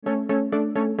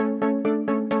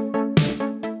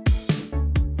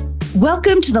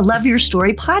Welcome to the Love Your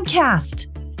Story podcast.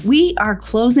 We are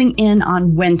closing in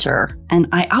on winter, and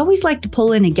I always like to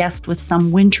pull in a guest with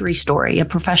some wintry story, a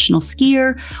professional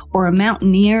skier or a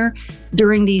mountaineer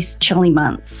during these chilly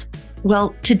months.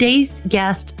 Well, today's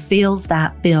guest fills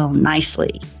that bill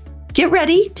nicely. Get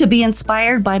ready to be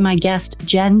inspired by my guest,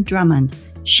 Jenn Drummond.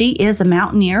 She is a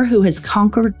mountaineer who has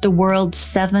conquered the world's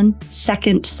 7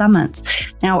 second summits.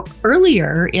 Now,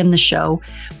 earlier in the show,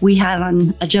 we had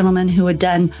on a gentleman who had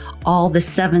done all the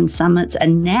 7 summits,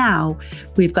 and now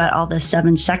we've got all the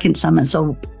 7 second summits.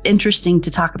 So interesting to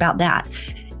talk about that.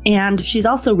 And she's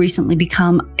also recently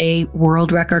become a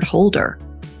world record holder.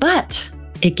 But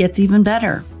it gets even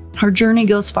better. Her journey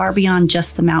goes far beyond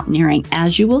just the mountaineering.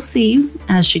 As you will see,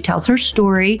 as she tells her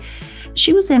story,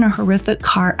 she was in a horrific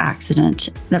car accident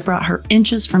that brought her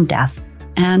inches from death.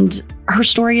 And her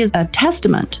story is a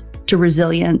testament to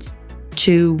resilience,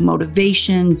 to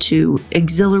motivation, to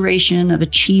exhilaration of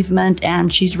achievement.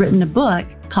 And she's written a book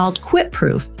called Quit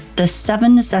Proof: The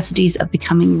 7 Necessities of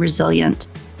Becoming Resilient.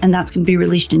 And that's going to be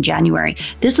released in January.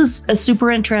 This is a super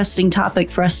interesting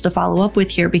topic for us to follow up with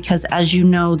here because, as you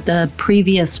know, the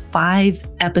previous 5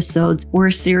 episodes were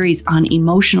a series on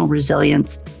emotional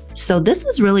resilience. So this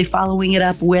is really following it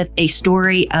up with a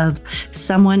story of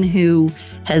someone who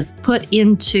has put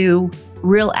into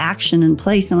real action and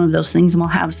play some of those things, and will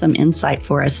have some insight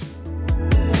for us.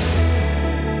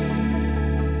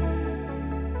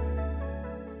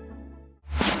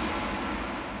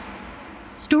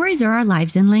 Stories are our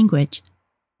lives in language.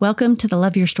 Welcome to the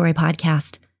Love Your Story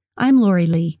podcast. I'm Lori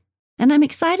Lee, and I'm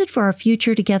excited for our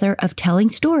future together of telling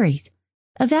stories,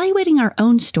 evaluating our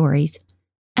own stories,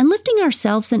 and lifting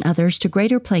ourselves and others to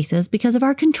greater places because of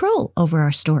our control over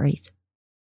our stories.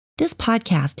 This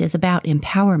podcast is about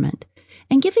empowerment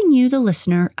and giving you, the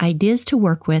listener, ideas to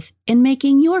work with in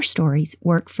making your stories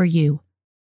work for you.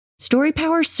 Story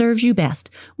power serves you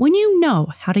best when you know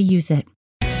how to use it.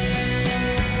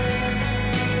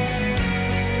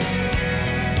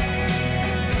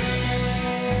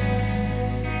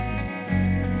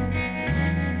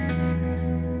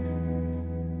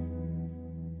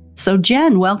 So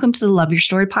Jenn, welcome to the Love Your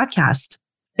Story podcast.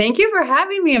 Thank you for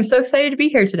having me. I'm so excited to be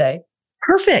here today.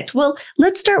 Perfect. Well,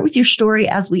 let's start with your story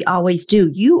as we always do.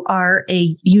 You are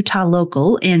a Utah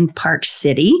local in Park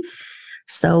City.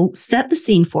 So set the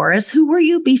scene for us. Who were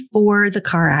you before the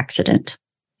car accident?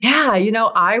 Yeah,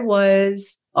 I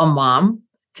was a mom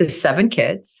to 7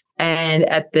 kids. And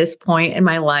at this point in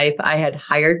my life, I had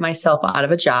hired myself out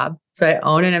of a job. So I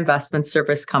own an investment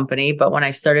service company. But when I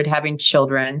started having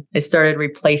children, I started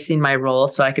replacing my role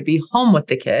so I could be home with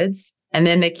the kids. And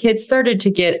then the kids started to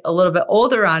get a little bit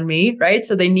older on me, right?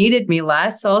 So they needed me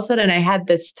less. So all of a sudden I had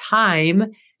this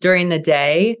time during the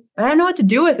day, but I didn't know what to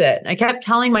do with it. I kept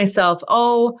telling myself,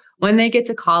 oh, when they get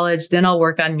to college, then I'll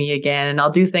work on me again and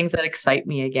I'll do things that excite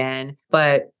me again.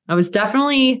 But I was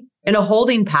definitely in a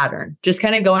holding pattern, just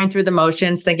kind of going through the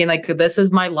motions, thinking like, this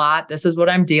is my lot. This is what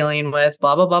I'm dealing with,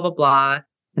 blah, blah, blah, blah, blah.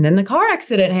 And then the car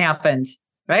accident happened,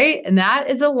 right? And that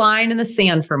is a line in the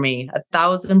sand for me,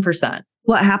 1,000%.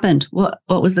 What happened? What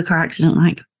was the car accident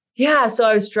like? Yeah. So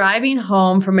I was driving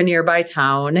home from a nearby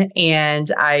town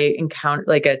and I encountered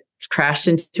crashed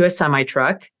into a semi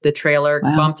truck. The trailer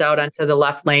bumped out onto the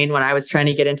left lane when I was trying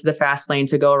to get into the fast lane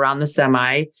to go around the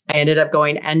semi. I ended up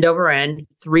going end over end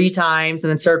 3 times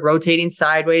and then started rotating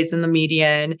sideways in the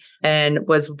median and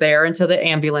was there until the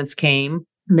ambulance came.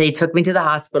 They took me to the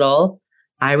hospital.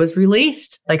 I was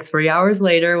released 3 hours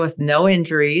later with no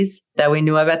injuries that we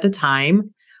knew of at the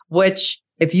time, which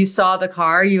if you saw the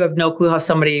car, you have no clue how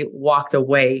somebody walked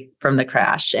away from the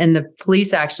crash. And the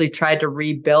police actually tried to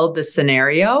rebuild the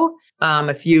scenario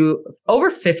over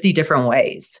 50 different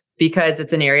ways because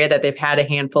it's an area that they've had a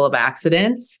handful of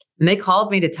accidents. And they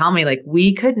called me to tell me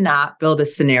we could not build a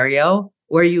scenario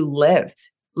where you lived,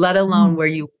 let alone where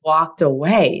you walked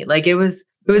away. It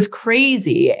was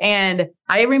crazy. And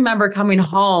I remember coming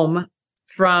home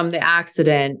from the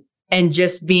accident and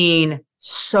just being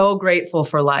so grateful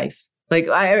for life.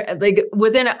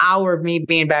 Within an hour of me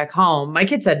being back home, my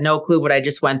kids had no clue what I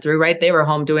just went through, right? They were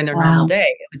home doing their normal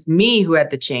day. It was me who had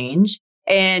the change.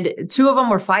 And 2 of them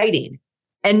were fighting.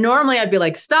 And normally I'd be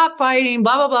like, stop fighting,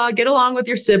 blah, blah, blah, get along with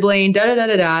your sibling, da, da, da,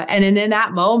 da, da. And then in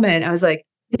that moment, I was like,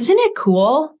 isn't it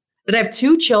cool that I have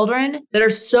 2 children that are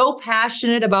so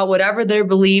passionate about whatever they're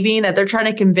believing that they're trying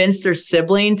to convince their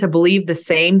sibling to believe the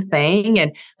same thing?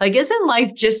 And isn't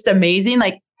life just amazing?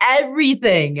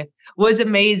 Everything was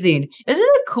amazing. Isn't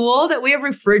it cool that we have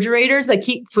refrigerators that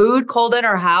keep food cold in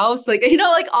our house?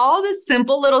 All the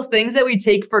simple little things that we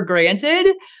take for granted.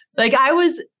 I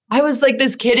was I was like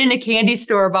this kid in a candy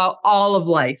store about all of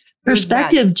life.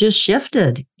 Perspective just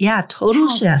shifted. Yeah,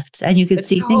 total shift. And you could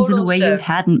see things in a way you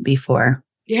hadn't before.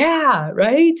 Yeah,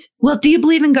 right? Well, do you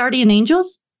believe in guardian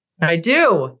angels? I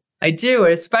do,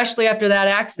 especially after that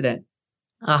accident.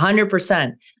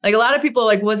 100%. Like a lot of people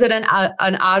like, was it an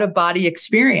out of body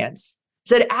experience?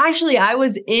 Said, actually, I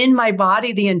was in my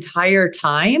body the entire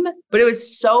time, but it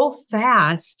was so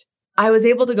fast. I was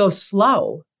able to go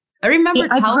slow. I remember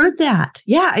I've heard that.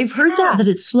 Yeah, I've heard that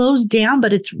it slows down,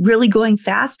 but it's really going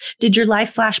fast. Did your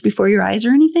life flash before your eyes or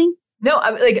anything? No,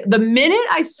 like the minute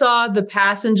I saw the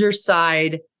passenger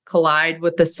side collide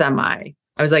with the semi,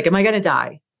 I was like, am I going to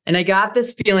die? And I got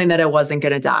this feeling that I wasn't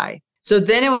going to die. So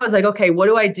then it was like, okay, what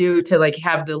do I do to like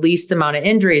have the least amount of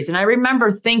injuries? And I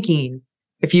remember thinking,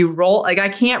 if you roll, like I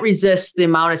can't resist the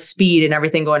amount of speed and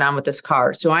everything going on with this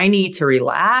car. So I need to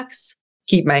relax,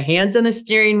 keep my hands on the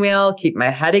steering wheel, keep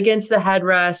my head against the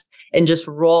headrest, and just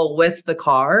roll with the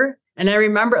car. And I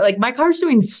remember like my car's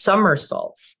doing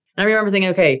somersaults. And I remember thinking,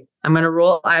 okay, I'm going to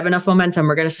roll. I have enough momentum.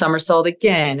 We're going to somersault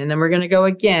again. And then we're going to go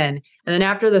again. And then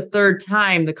after the third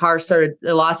time, the car it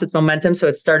lost its momentum. So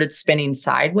it started spinning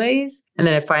sideways. And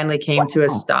then it finally came to a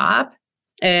stop.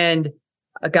 And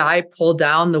a guy pulled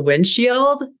down the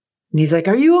windshield and he's like,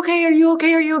 are you okay? Are you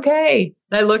okay? Are you okay?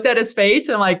 And I looked at his face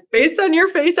and I'm like, based on your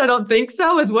face, I don't think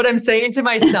so, is what I'm saying to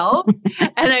myself.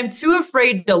 And I'm too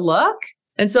afraid to look.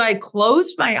 And so I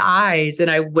closed my eyes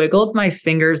and I wiggled my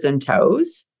fingers and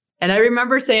toes. And I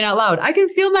remember saying out loud, I can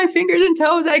feel my fingers and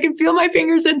toes. I can feel my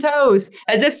fingers and toes,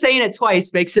 as if saying it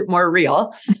twice makes it more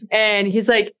real. And he's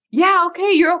like, yeah,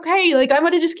 okay, you're okay. Like, I'm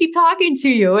going to just keep talking to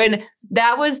you. And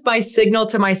that was my signal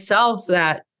to myself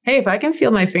that, hey, if I can feel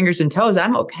my fingers and toes,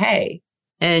 I'm okay.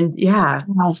 And yeah.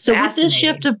 Wow. So with this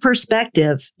shift of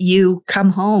perspective, you come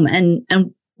home and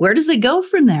where does it go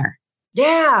from there?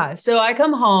 Yeah. So I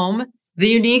come home. The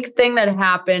unique thing that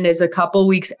happened is a couple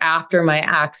weeks after my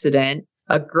accident,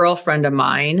 a girlfriend of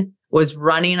mine was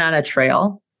running on a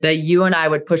trail that you and I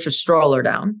would push a stroller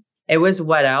down. It was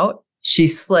wet out. She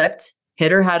slipped,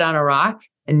 hit her head on a rock,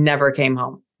 and never came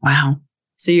home. Wow.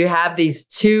 So you have these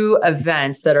two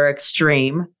events that are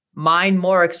extreme. Mine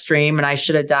more extreme, and I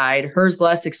should have died. Hers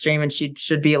less extreme, and she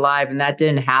should be alive, and that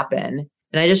didn't happen.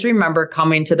 And I just remember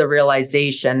coming to the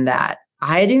realization that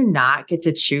I do not get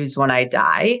to choose when I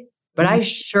die, but I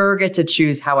sure get to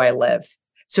choose how I live.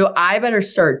 So I better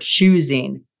start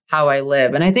choosing how I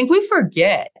live. And I think we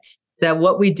forget that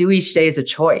what we do each day is a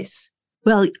choice.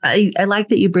 Well, I like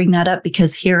that you bring that up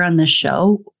because here on this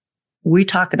show, we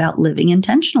talk about living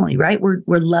intentionally, right? We're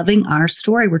loving our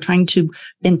story. We're trying to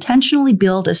intentionally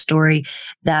build a story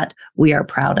that we are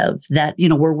proud of, that,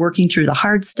 we're working through the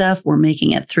hard stuff. We're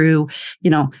making it through,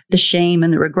 the shame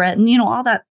and the regret and, all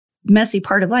that messy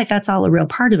part of life. That's all a real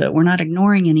part of it. We're not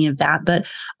ignoring any of that, but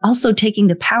also taking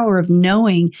the power of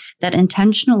knowing that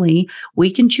intentionally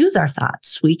we can choose our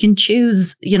thoughts. We can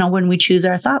choose, when we choose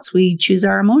our thoughts, we choose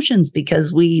our emotions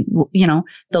because we,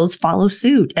 those follow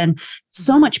suit, and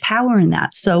so much power in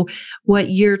that. So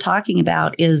what you're talking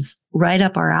about is right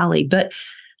up our alley. But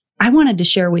I wanted to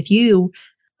share with you,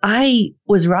 I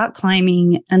was rock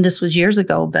climbing, and this was years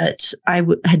ago, but I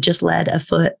had just led a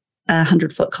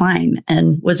 100-foot climb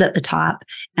and was at the top,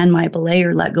 and my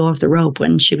belayer let go of the rope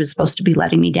when she was supposed to be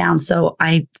letting me down. So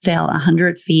I fell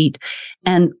 100 feet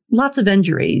and lots of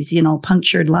injuries,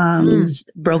 punctured lungs,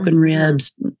 broken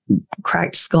ribs,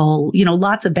 cracked skull,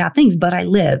 lots of bad things. But I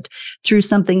lived through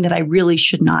something that I really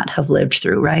should not have lived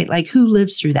through, right? Like, who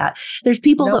lives through that? There's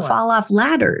people that fall off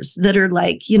ladders that are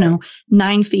like,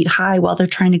 9 feet high while they're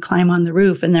trying to climb on the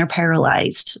roof, and they're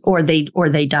paralyzed or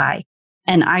they die.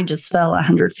 And I just fell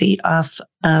 100 feet off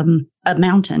a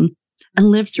mountain and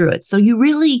lived through it. So you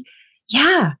really,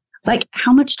 like,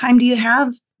 how much time do you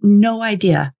have? No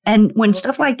idea. And when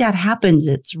stuff like that happens,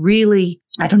 it's really,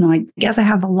 I don't know, I guess I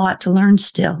have a lot to learn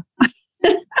still.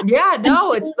 Yeah,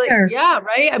 no, it's like,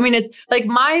 right. I mean, it's like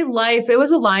my life, it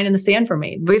was a line in the sand for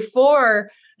me.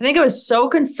 Before, I think I was so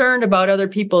concerned about other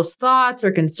people's thoughts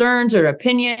or concerns or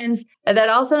opinions. And then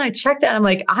all of a sudden I checked that and I'm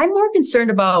like, I'm more concerned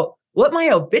about what my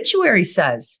obituary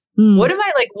says. What am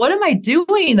I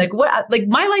doing? Like,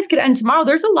 my life could end tomorrow.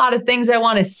 There's a lot of things I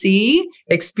want to see,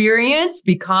 experience,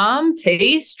 become,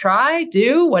 taste, try,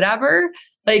 do, whatever.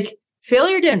 Like,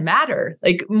 failure didn't matter.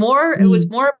 Like, it was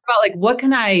more about like, what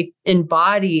can I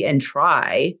embody and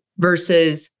try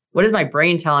versus what is my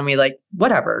brain telling me? Like,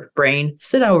 whatever, brain,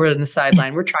 sit over on the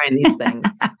sideline. We're trying these things.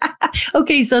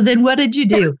 Okay, so then what did you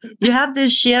do? You have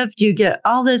this shift, you get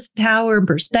all this power and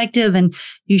perspective, and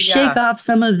you shake off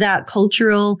some of that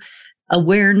cultural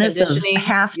awareness of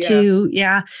have to.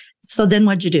 So then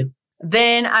what'd you do?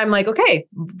 Then I'm like, okay,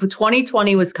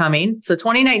 2020 was coming. So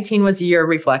 2019 was a year of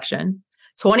reflection.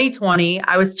 2020,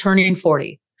 I was turning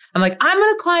 40. I'm like, I'm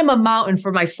going to climb a mountain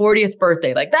for my 40th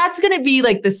birthday. Like, that's going to be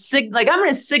like I'm going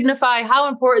to signify how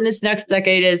important this next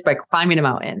decade is by climbing a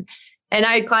mountain. And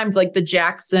I climbed like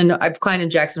I've climbed in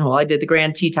Jackson Hole. I did the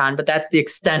Grand Teton, but that's the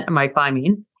extent of my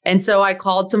climbing. And so I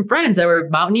called some friends that were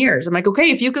mountaineers. I'm like,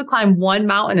 okay, if you could climb one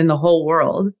mountain in the whole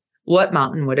world, what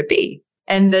mountain would it be?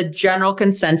 And the general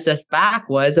consensus back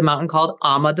was a mountain called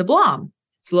Ama de Blanc.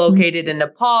 It's located in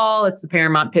Nepal. It's the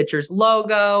Paramount Pictures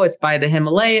logo. It's by the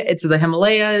Himalaya. It's the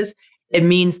Himalayas. It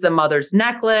means the mother's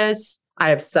necklace. I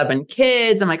have 7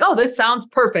 kids. I'm like, oh, this sounds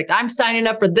perfect. I'm signing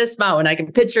up for this mountain. I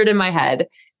can picture it in my head.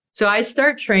 So I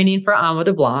start training for Ama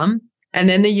de Blanc. And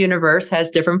then the universe has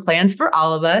different plans for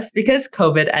all of us because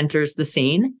COVID enters the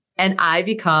scene. And I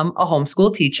become a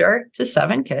homeschool teacher to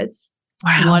 7 kids.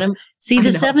 Wow.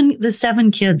 The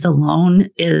 7 kids alone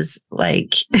is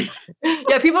like,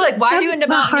 yeah, people are like, why are you into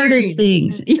mountaineering? The hardest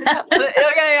things. Yeah.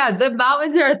 yeah. The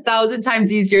mountains are 1,000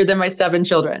 times easier than my 7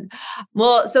 children.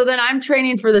 Well, so then I'm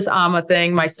training for this AMA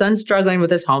thing. My son's struggling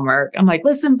with his homework. I'm like,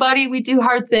 listen, buddy, we do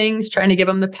hard things, trying to give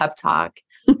him the pep talk.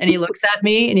 And he looks at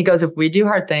me and he goes, if we do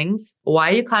hard things, why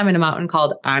are you climbing a mountain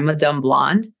called I'm a Dumb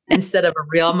Blonde instead of a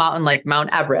real mountain like Mount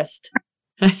Everest?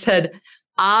 And I said,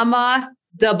 Ama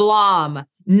de Blanc,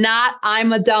 not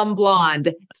I'm a dumb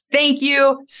blonde. Thank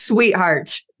you,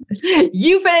 sweetheart.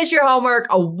 You finish your homework.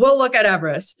 We'll look at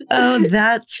Everest. Oh,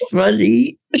 that's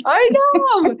funny. I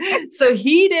know. So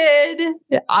he did.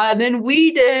 Then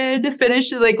we did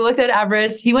finish, looked at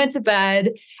Everest. He went to bed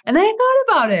and then I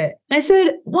thought about it. And I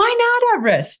said, why not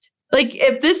Everest? Like,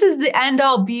 if this is the end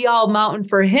all be all mountain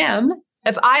for him,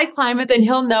 if I climb it, then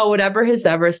he'll know whatever his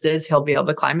Everest is, he'll be able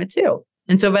to climb it too.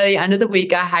 And so by the end of the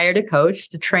week, I hired a coach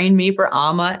to train me for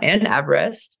AMA and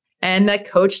Everest. And that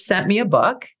coach sent me a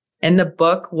book. And the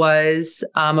book was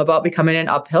about becoming an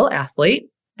uphill athlete.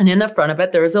 And in the front of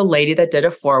it, there was a lady that did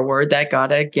a foreword that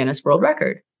got a Guinness World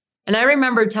Record. And I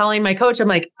remember telling my coach, I'm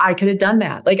like, I could have done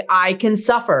that. Like, I can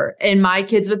suffer. And my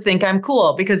kids would think I'm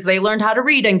cool because they learned how to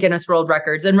read in Guinness World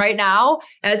Records. And right now,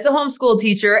 as the homeschool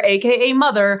teacher, AKA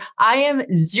mother, I am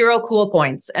 0 cool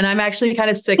points. And I'm actually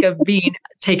kind of sick of being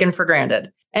taken for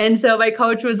granted. And so my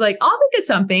coach was like, I'll think of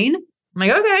something. I'm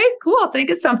like, okay, cool. I'll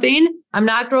think of something. I'm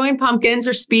not growing pumpkins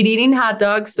or speed eating hot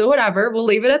dogs. So whatever, we'll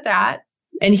leave it at that.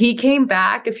 And he came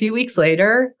back a few weeks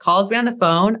later, calls me on the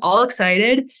phone, all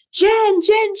excited. Jen,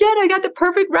 I got the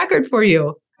perfect record for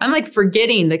you. I'm like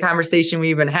forgetting the conversation we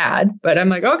even had, but I'm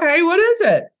like, okay, what is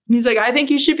it? And he's like, I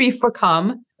think you should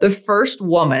become the first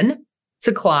woman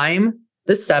to climb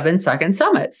the 7-second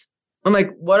summits. I'm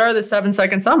like, what are the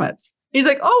 7-second summits? He's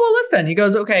like, oh, well, listen. He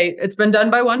goes, okay, it's been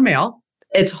done by one male.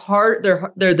 It's hard.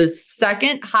 They're the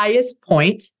second highest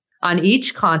point on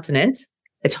each continent.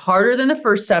 It's harder than the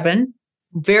first 7.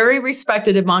 Very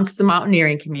respected amongst the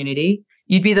mountaineering community.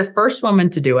 You'd be the first woman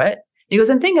to do it. He goes,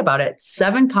 and think about it.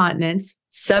 7 continents,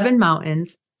 7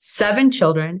 mountains, 7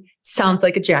 children. Sounds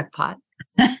like a jackpot.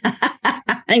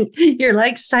 You're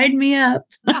like, sign me up.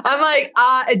 I'm like,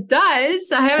 it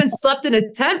does. I haven't slept in a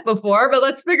tent before, but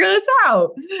let's figure this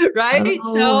out. Right.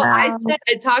 Oh, so wow.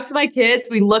 I talked to my kids.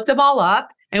 We looked them all up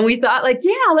and we thought like,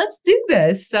 yeah, let's do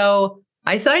this. So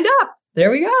I signed up.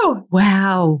 There we go.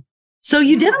 Wow. So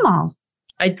you did them all.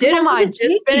 I did them all. I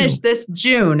just finished this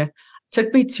June.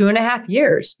 Took me 2.5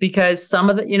 years because some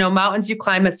of the, mountains you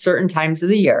climb at certain times of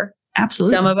the year.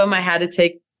 Absolutely. Some of them I had to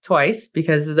take twice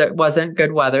because there wasn't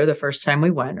good weather the first time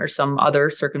we went or some other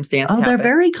circumstance happened. They're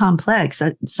very complex.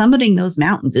 Summiting those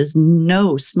mountains is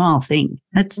no small thing.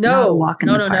 That's not a walk in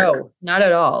the park. No, not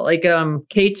at all. Like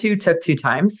K2 took 2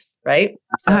 times, right?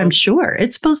 So, I'm sure.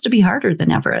 It's supposed to be harder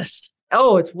than Everest.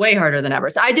 Oh, it's way harder than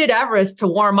Everest. I did Everest to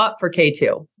warm up for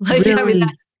K2. Like, really? I mean,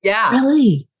 yeah.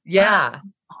 Really? Yeah.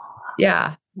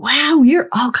 Yeah. Wow. You're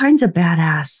all kinds of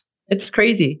badass. It's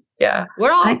crazy. Yeah.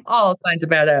 We're all kinds of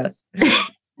badass.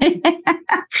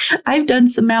 I've done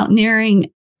some mountaineering.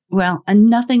 Well, and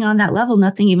nothing on that level,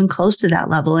 nothing even close to that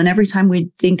level. And every time we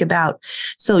think about,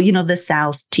 the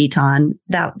South Teton,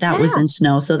 that was in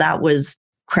snow. So that was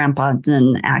crampons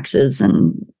and axes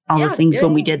and all the things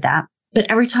when we did that. But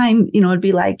every time, it'd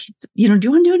be like, do you want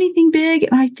to do anything big?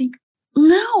 And I think,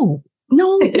 no,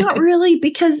 not really,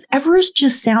 because Everest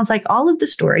just sounds like all of the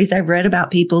stories I've read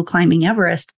about people climbing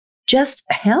Everest, just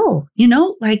hell,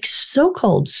 like so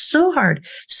cold, so hard,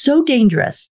 so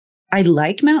dangerous. I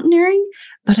like mountaineering,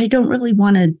 but I don't really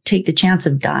want to take the chance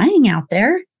of dying out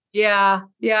there. Yeah.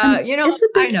 It's a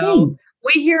big thing.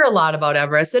 We hear a lot about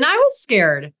Everest and I was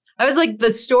scared. I was like, the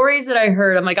stories that I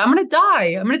heard, I'm like, I'm going to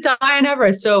die. I'm going to die on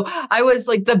Everest. So I was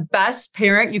like the best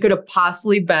parent you could have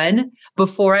possibly been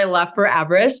before I left for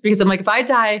Everest, because I'm like, if I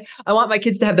die, I want my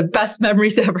kids to have the best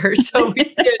memories ever. So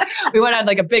we went on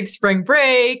like a big spring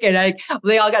break, and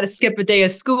they all got to skip a day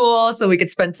of school so we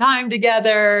could spend time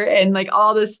together and like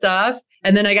all this stuff.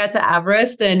 And then I got to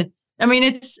Everest, and I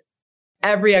mean,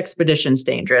 every expedition's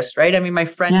dangerous, right? I mean, my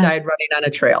friend died running on a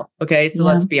trail. Okay. So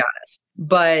let's be honest.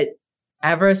 But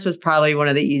Everest was probably one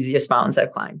of the easiest mountains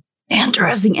I've climbed.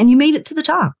 Interesting. And you made it to the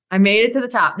top. I made it to the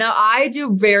top. Now, I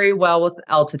do very well with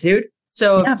altitude.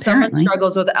 So if someone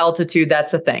struggles with altitude,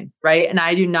 that's a thing, right? And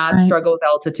I do not struggle with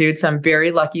altitude. So I'm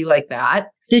very lucky like that.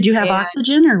 Did you have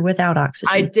oxygen or without oxygen?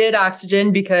 I did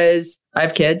oxygen because I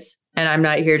have kids and I'm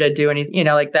not here to do anything,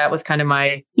 like that was kind of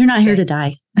my... You're not here to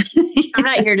die. I'm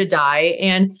not here to die.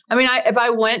 And I mean, if I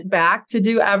went back to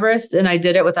do Everest and I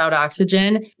did it without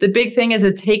oxygen, the big thing is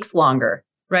it takes longer,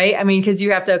 right? I mean, because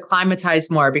you have to acclimatize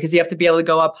more, because you have to be able to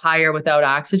go up higher without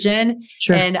oxygen.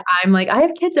 Sure. And I'm like, I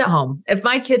have kids at home. If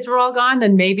my kids were all gone,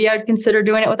 then maybe I'd consider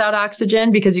doing it without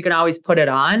oxygen, because you can always put it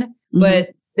on. Mm-hmm. But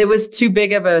it was too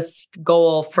big of a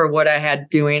goal for what I had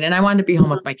doing. And I wanted to be home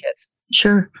with my kids.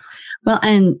 Sure. Well,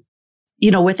 and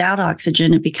without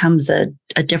oxygen, it becomes a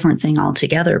different thing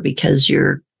altogether, because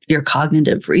your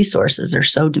cognitive resources are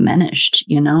so diminished.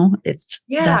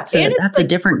 That's a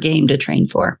different game to train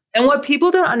for. And what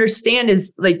people don't understand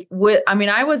is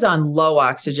I was on low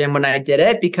oxygen when I did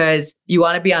it, because you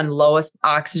want to be on lowest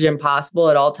oxygen possible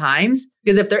at all times.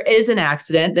 Because if there is an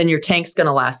accident, then your tank's going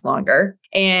to last longer.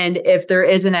 And if there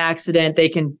is an accident, they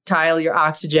can dial your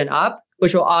oxygen up,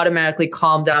 which will automatically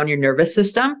calm down your nervous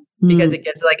system, because it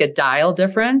gives like a dial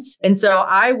difference. And so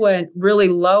I went really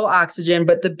low oxygen,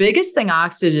 but the biggest thing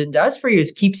oxygen does for you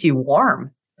is keeps you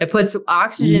warm. It puts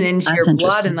oxygen into your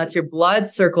blood and lets your blood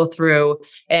circle through.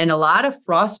 And a lot of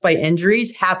frostbite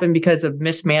injuries happen because of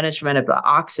mismanagement of the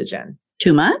oxygen.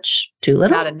 Too much? Too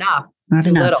little? Not enough. Not Too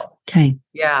enough. Little. Okay.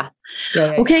 Yeah.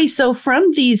 Okay. So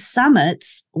from these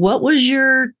summits, what was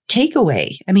your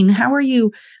takeaway? I mean, how are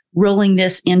you rolling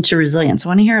this into resilience? I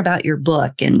want to hear about your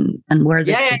book and where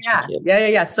this takes you.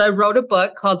 Yeah. So I wrote a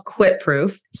book called Quit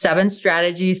Proof: 7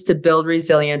 Strategies to Build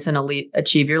Resilience and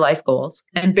Achieve Your Life Goals.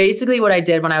 And basically what I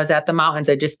did when I was at the mountains,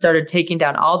 I just started taking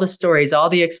down all the stories, all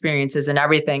the experiences and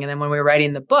everything. And then when we were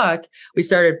writing the book, we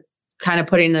started kind of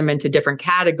putting them into different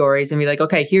categories and be like,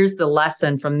 okay, here's the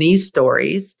lesson from these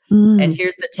stories. And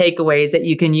here's the takeaways that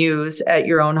you can use at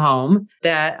your own home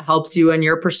that helps you in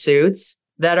your pursuits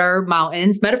that are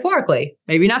mountains, metaphorically,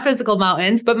 maybe not physical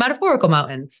mountains, but metaphorical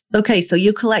mountains. Okay. So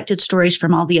you collected stories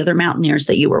from all the other mountaineers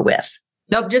that you were with?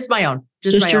 Nope, just my own.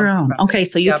 Just your own. Okay.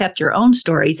 So you kept your own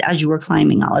stories as you were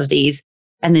climbing all of these,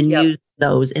 and then used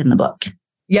those in the book.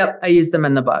 Yep. I use them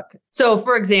in the book. So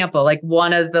for example, like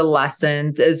one of the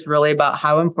lessons is really about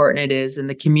how important it is in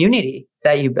the community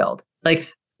that you build, like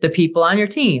the people on your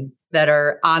team that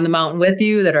are on the mountain with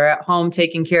you, that are at home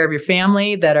taking care of your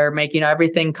family, that are making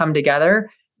everything come together.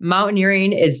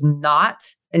 Mountaineering is not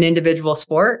an individual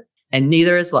sport, and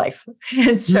neither is life.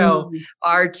 And so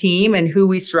our team and who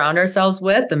we surround ourselves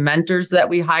with, the mentors that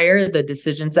we hire, the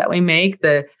decisions that we make,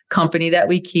 the company that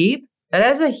we keep, that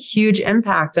has a huge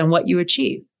impact on what you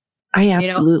achieve. I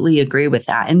absolutely agree with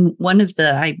that. And one of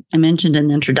I mentioned in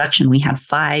the introduction, we had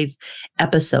 5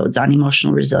 episodes on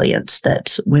emotional resilience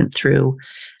that went through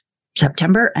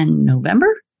September and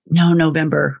November.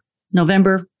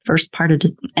 November, first part of,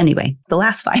 anyway, the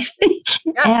last 5.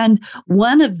 And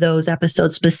one of those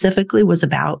episodes specifically was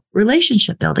about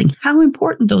relationship building, how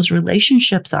important those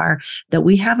relationships are that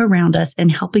we have around us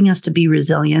and helping us to be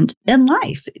resilient in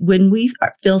life. When we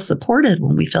feel supported,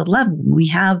 when we feel loved, when we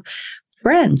have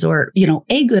friends or,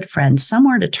 a good friend,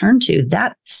 somewhere to turn to,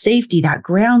 that safety, that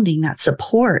grounding, that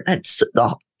support,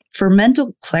 for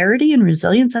mental clarity and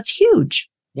resilience, that's huge.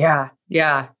 Yeah.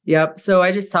 Yep. So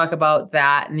I just talk about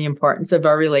that and the importance of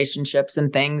our relationships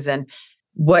and things. And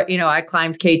what, I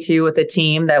climbed K2 with a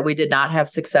team that we did not have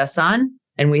success on,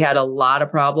 and we had a lot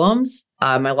of problems.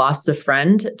 I lost a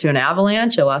friend to an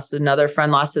avalanche. Another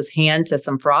friend lost his hand to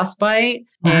some frostbite.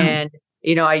 Wow. And,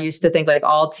 I used to think like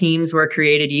all teams were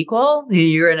created equal.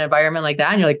 You're in an environment like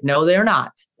that and you're like, no, they're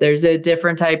not. There's a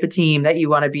different type of team that you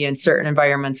want to be in certain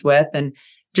environments with, and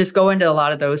just go into a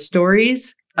lot of those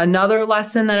stories. Another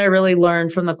lesson that I really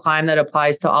learned from the climb that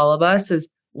applies to all of us is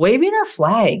waving our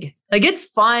flag. Like, it's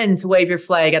fun to wave your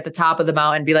flag at the top of the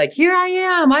mountain and be like, here I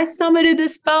am, I summited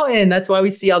this mountain. That's why we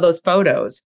see all those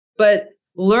photos. But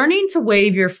learning to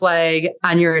wave your flag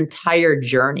on your entire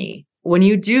journey, when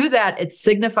you do that, it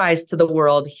signifies to the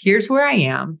world, here's where I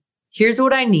am, here's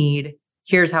what I need,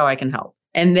 here's how I can help.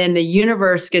 And then the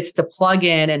universe gets to plug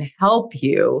in and help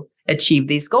you achieve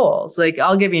these goals. Like,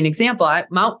 I'll give you an example.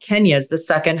 Mount Kenya is the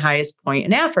second highest point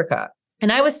in Africa.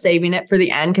 And I was saving it for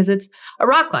the end because it's a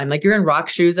rock climb. Like, you're in rock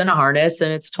shoes and a harness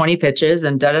and it's 20 pitches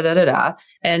and da-da-da-da-da.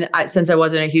 And since I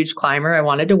wasn't a huge climber, I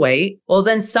wanted to wait. Well,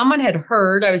 then someone had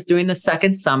heard I was doing the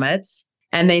second summits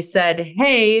and they said,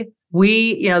 hey,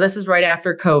 this is right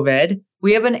after COVID.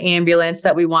 We have an ambulance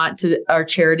that we want our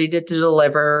charity to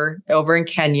deliver over in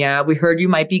Kenya. We heard you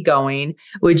might be going.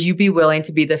 Would you be willing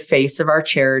to be the face of our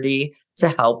charity to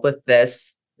help with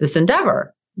this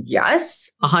endeavor?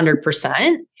 Yes,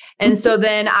 100%. And so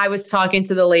then I was talking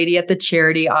to the lady at the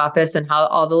charity office and how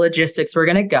all the logistics were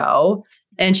going to go.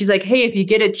 And she's like, hey, if you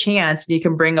get a chance and you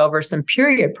can bring over some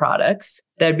period products,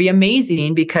 that'd be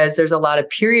amazing because there's a lot of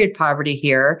period poverty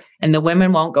here and the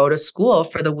women won't go to school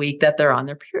for the week that they're on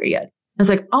their period. I was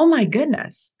like, oh my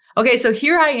goodness. Okay, so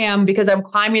here I am because I'm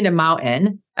climbing a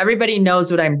mountain. Everybody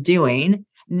knows what I'm doing.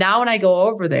 Now, when I go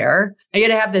over there, I get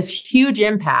to have this huge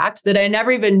impact that I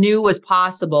never even knew was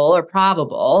possible or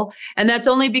probable. And that's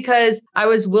only because I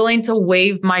was willing to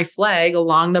wave my flag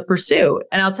along the pursuit.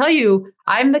 And I'll tell you,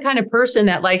 I'm the kind of person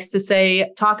that likes to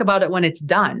talk about it when it's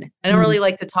done. I don't really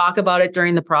like to talk about it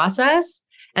during the process.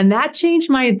 And that changed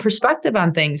my perspective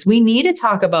on things. We need to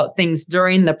talk about things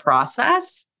during the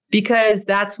process because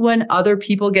that's when other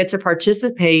people get to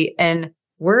participate, and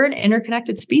we're an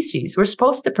interconnected species. We're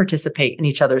supposed to participate in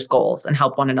each other's goals and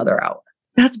help one another out.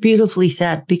 That's beautifully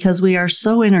said, because we are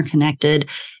so interconnected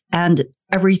and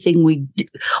everything we do.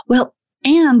 Well,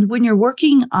 and when you're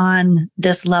working on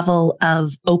this level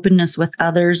of openness with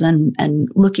others and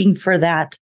looking for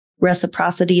that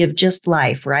reciprocity of just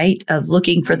life, right? Of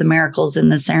looking for the miracles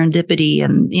and the serendipity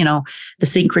and, the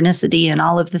synchronicity and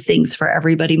all of the things for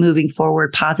everybody moving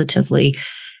forward positively.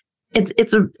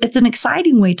 It's an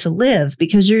exciting way to live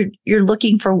because you're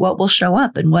looking for what will show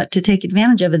up and what to take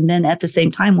advantage of. And then at the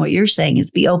same time, what you're saying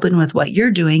is be open with what you're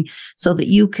doing so that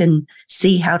you can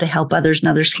see how to help others and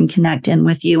others can connect in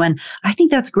with you. And I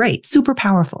think that's great. Super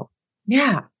powerful.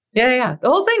 Yeah. The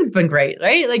whole thing's been great,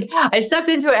 right? Like, I stepped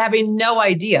into it having no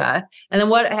idea. And then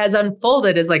what has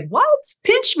unfolded is like, what?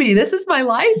 Pinch me. This is my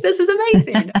life. This is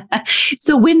amazing.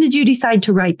 So when did you decide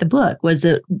to write the book? Was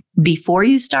it before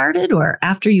you started or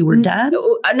after you were done?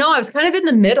 No, I was kind of in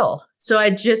the middle. So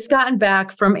I'd just gotten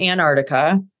back from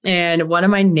Antarctica and one of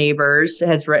my neighbors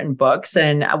has written books,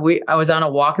 and I was on a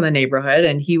walk in the neighborhood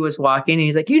and he was walking and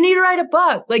he's like, you need to write a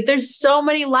book. Like, there's so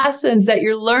many lessons that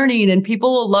you're learning and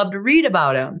people will love to read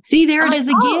about them. See, there it is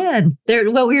again. There,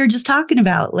 what we were just talking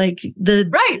about, like the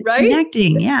right?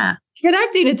 Connecting. Yeah.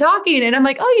 Connecting and talking. And I'm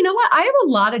like, oh, you know what? I have a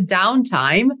lot of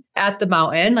downtime at the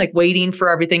mountain, like waiting for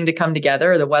everything to come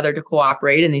together or the weather to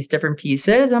cooperate in these different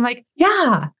pieces. And I'm like,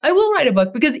 yeah, I will write a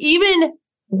book, because even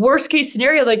worst case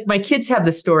scenario, like my kids have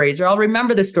the stories or I'll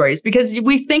remember the stories, because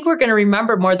we think we're going to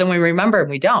remember more than we remember and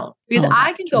we don't. Because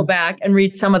I can go back and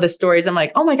read some of the stories. I'm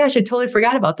like, oh my gosh, I totally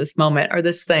forgot about this moment or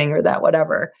this thing or that,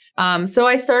 whatever. So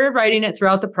I started writing it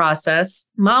throughout the process.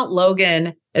 Mount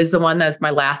Logan is the one that's my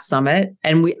last summit.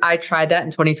 And I tried that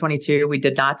in 2022. We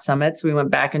did not summit. So we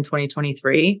went back in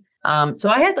 2023. So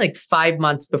I had like 5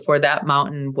 months before that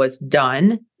mountain was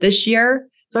done this year.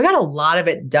 So I got a lot of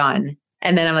it done.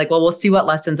 And then I'm like, well, we'll see what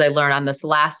lessons I learn on this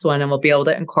last one and we'll be able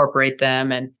to incorporate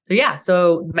them. And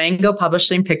so Mango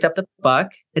Publishing picked up the book.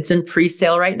 It's in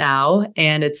pre-sale right now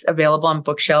and it's available on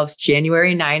bookshelves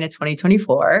January 9 of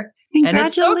 2024. And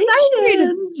it's so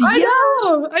exciting. I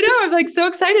know. I'm like so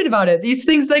excited about it. These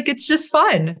things, like, it's just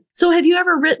fun. So have you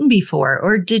ever written before,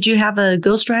 or did you have a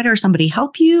ghostwriter or somebody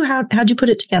help you? How'd you put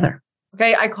it together?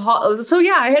 Okay. I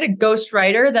had a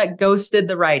ghostwriter that ghosted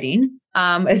the writing.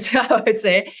 Is how I would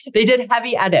say. They did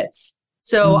heavy edits.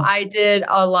 So I did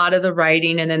a lot of the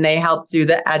writing and then they helped do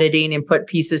the editing and put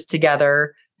pieces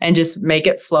together and just make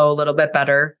it flow a little bit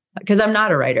better. Because I'm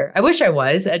not a writer. I wish I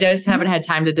was. I just haven't had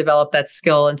time to develop that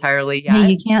skill entirely yet. Yeah,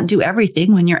 you can't do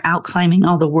everything when you're out climbing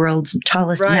all the world's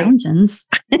tallest mountains.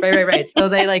 Right. So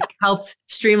they helped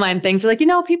streamline things. They're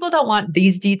like, people don't want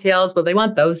these details, but they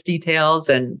want those details.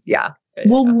 And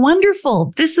Well,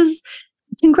 wonderful.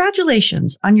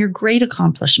 Congratulations on your great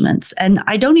accomplishments. And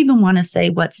I don't even want to say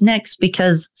what's next,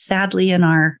 because sadly in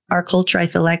our culture, I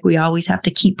feel like we always have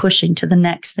to keep pushing to the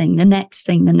next thing, the next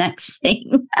thing, the next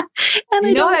thing. And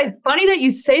it's funny that you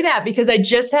say that, because I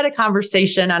just had a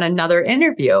conversation on another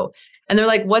interview and they're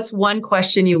like, what's one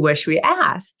question you wish we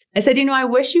asked? I said, I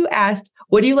wish you asked,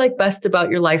 what do you like best about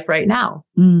your life right now?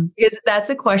 Because that's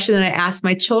a question that I ask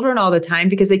my children all the time,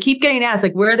 because they keep getting asked,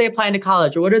 like, where are they applying to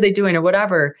college or what are they doing or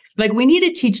whatever? Like, we need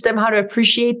to teach them how to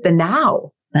appreciate the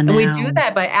now. And we do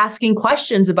that by asking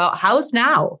questions about how's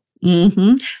now?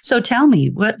 Mm-hmm. So tell me,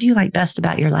 what do you like best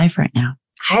about your life right now?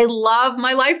 I love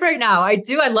my life right now. I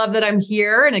do. I love that I'm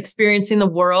here and experiencing the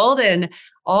world and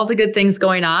all the good things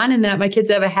going on, and that my kids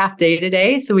have a half day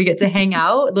today. So we get to hang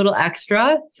out a little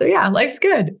extra. So yeah, life's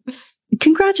good.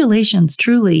 Congratulations.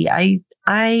 Truly.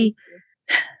 I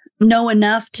know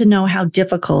enough to know how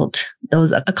difficult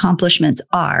those accomplishments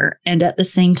are. And at the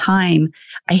same time,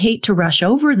 I hate to rush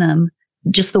over them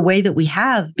just the way that we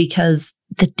have, because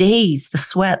the days, the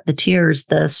sweat, the tears,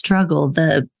 the struggle,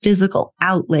 the physical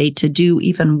outlay to do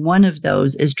even one of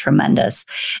those is tremendous.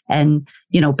 And,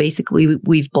 basically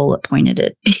we've bullet pointed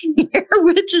it here,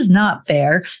 which is not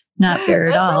fair. Not fair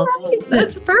at all. Right.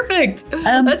 That's perfect.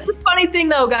 That's the funny thing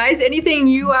though, guys. Anything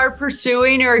you are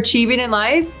pursuing or achieving in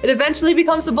life, it eventually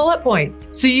becomes a bullet point.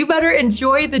 So you better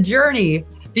enjoy the journey,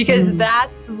 because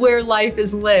that's where life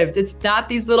is lived. It's not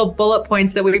these little bullet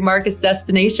points that we mark as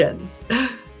destinations.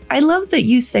 I love that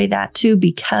you say that too,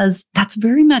 because that's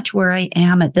very much where I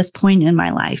am at this point in my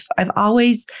life. I've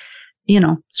always,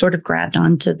 sort of grabbed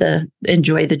onto the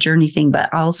enjoy the journey thing,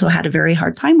 but I also had a very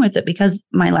hard time with it because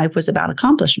my life was about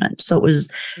accomplishment. So it was,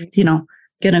 going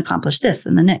to accomplish this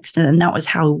and the next. And that was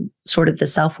how sort of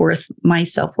my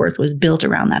self-worth was built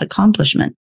around that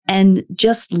accomplishment. And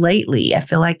just lately, I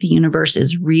feel like the universe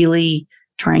is really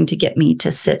trying to get me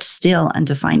to sit still and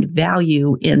to find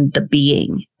value in the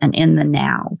being and in the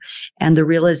now, and the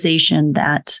realization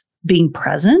that being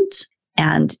present,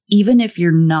 and even if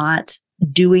you're not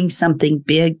doing something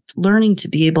big, learning to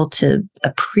be able to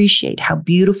appreciate how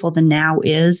beautiful the now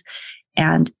is.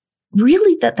 And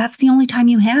really that's the only time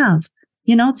you have,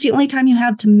 it's the only time you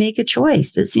have to make a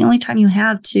choice. It's the only time you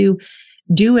have to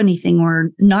do anything or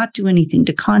not do anything,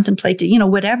 to contemplate, to,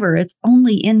 whatever. It's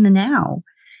only in the now.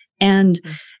 And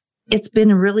it's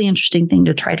been a really interesting thing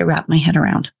to try to wrap my head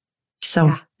around. So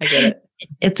yeah, I get it.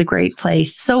 It's a great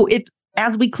place. So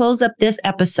as we close up this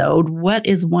episode, what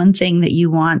is one thing that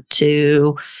you want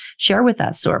to share with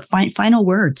us, or final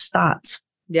words, thoughts?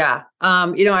 Yeah.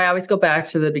 I always go back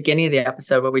to the beginning of the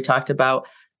episode where we talked about,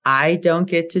 I don't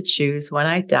get to choose when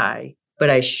I die,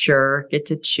 but I sure get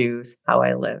to choose how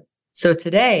I live. So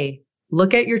today,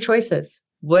 look at your choices.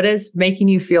 What is making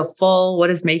you feel full? What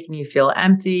is making you feel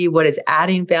empty? What is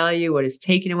adding value? What is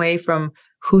taking away from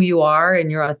who you are and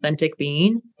your authentic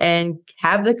being? And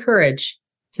have the courage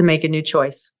to make a new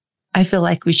choice. I feel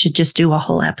like we should just do a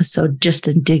whole episode just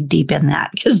to dig deep in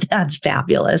that, because that's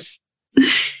fabulous.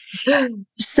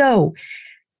 So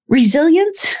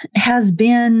resilience has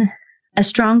been a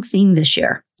strong theme this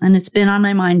year. And it's been on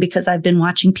my mind because I've been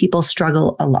watching people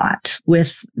struggle a lot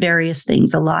with various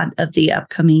things, a lot of the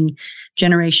upcoming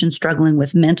generation struggling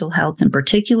with mental health in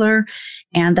particular,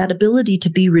 and that ability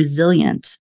to be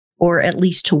resilient, or at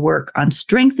least to work on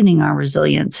strengthening our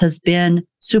resilience, has been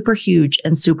super huge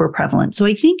and super prevalent. So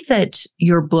I think that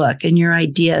your book and your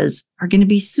ideas are going to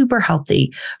be super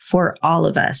healthy for all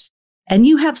of us. And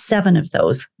you have 7 of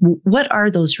those. What are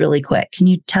those really quick? Can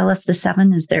you tell us the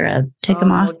 7? Is there a take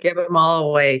them off? We'll give them all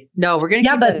away. No, we're going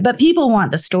to but people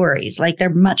want the stories. Like, they're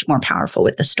much more powerful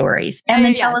with the stories. And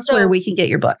then tell us where we can get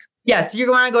your book. Yes, you're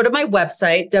going to go to my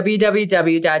website,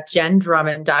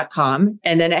 www.jenndrummond.com.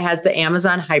 And then it has the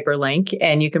Amazon hyperlink,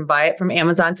 and you can buy it from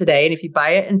Amazon today. And if you buy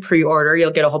it in pre-order,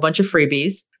 you'll get a whole bunch of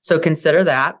freebies. So consider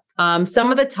that.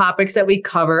 Some of the topics that we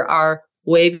cover are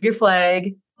wave your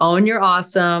flag, own your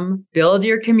awesome, build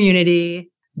your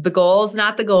community, the goal is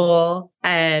not the goal,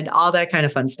 and all that kind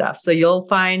of fun stuff. So you'll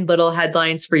find little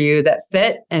headlines for you that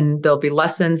fit, and there'll be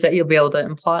lessons that you'll be able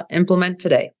to implement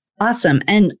today. Awesome.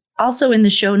 And also in the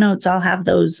show notes, I'll have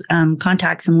those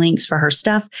contacts and links for her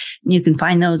stuff. And you can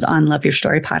find those on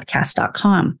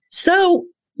loveyourstorypodcast.com. So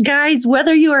guys,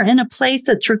 whether you are in a place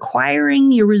that's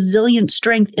requiring your resilient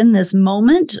strength in this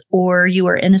moment, or you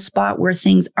are in a spot where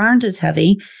things aren't as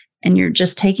heavy and you're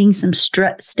just taking some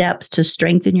steps to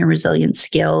strengthen your resilient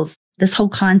skills, this whole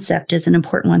concept is an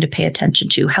important one to pay attention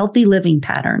to. Healthy living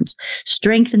patterns,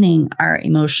 strengthening our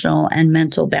emotional and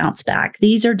mental bounce back.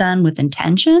 These are done with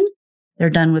intention.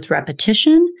 They're done with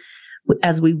repetition.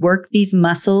 As we work these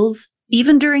muscles,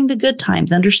 even during the good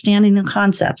times, understanding the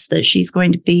concepts that she's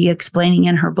going to be explaining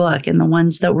in her book and the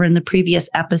ones that were in the previous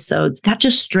episodes, that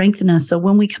just strengthen us. So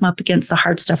when we come up against the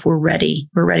hard stuff, we're ready.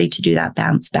 We're ready to do that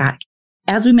bounce back.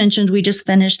 As we mentioned, we just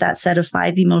finished that set of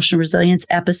 5 emotional resilience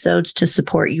episodes to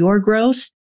support your growth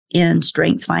in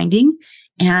strength finding.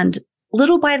 And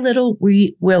little by little,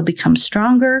 we will become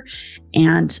stronger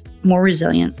and more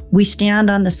resilient. We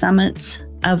stand on the summits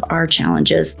of our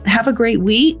challenges. Have a great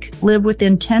week. Live with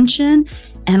intention.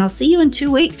 And I'll see you in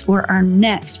 2 weeks for our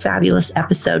next fabulous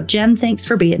episode. Jenn, thanks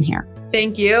for being here.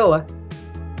 Thank you.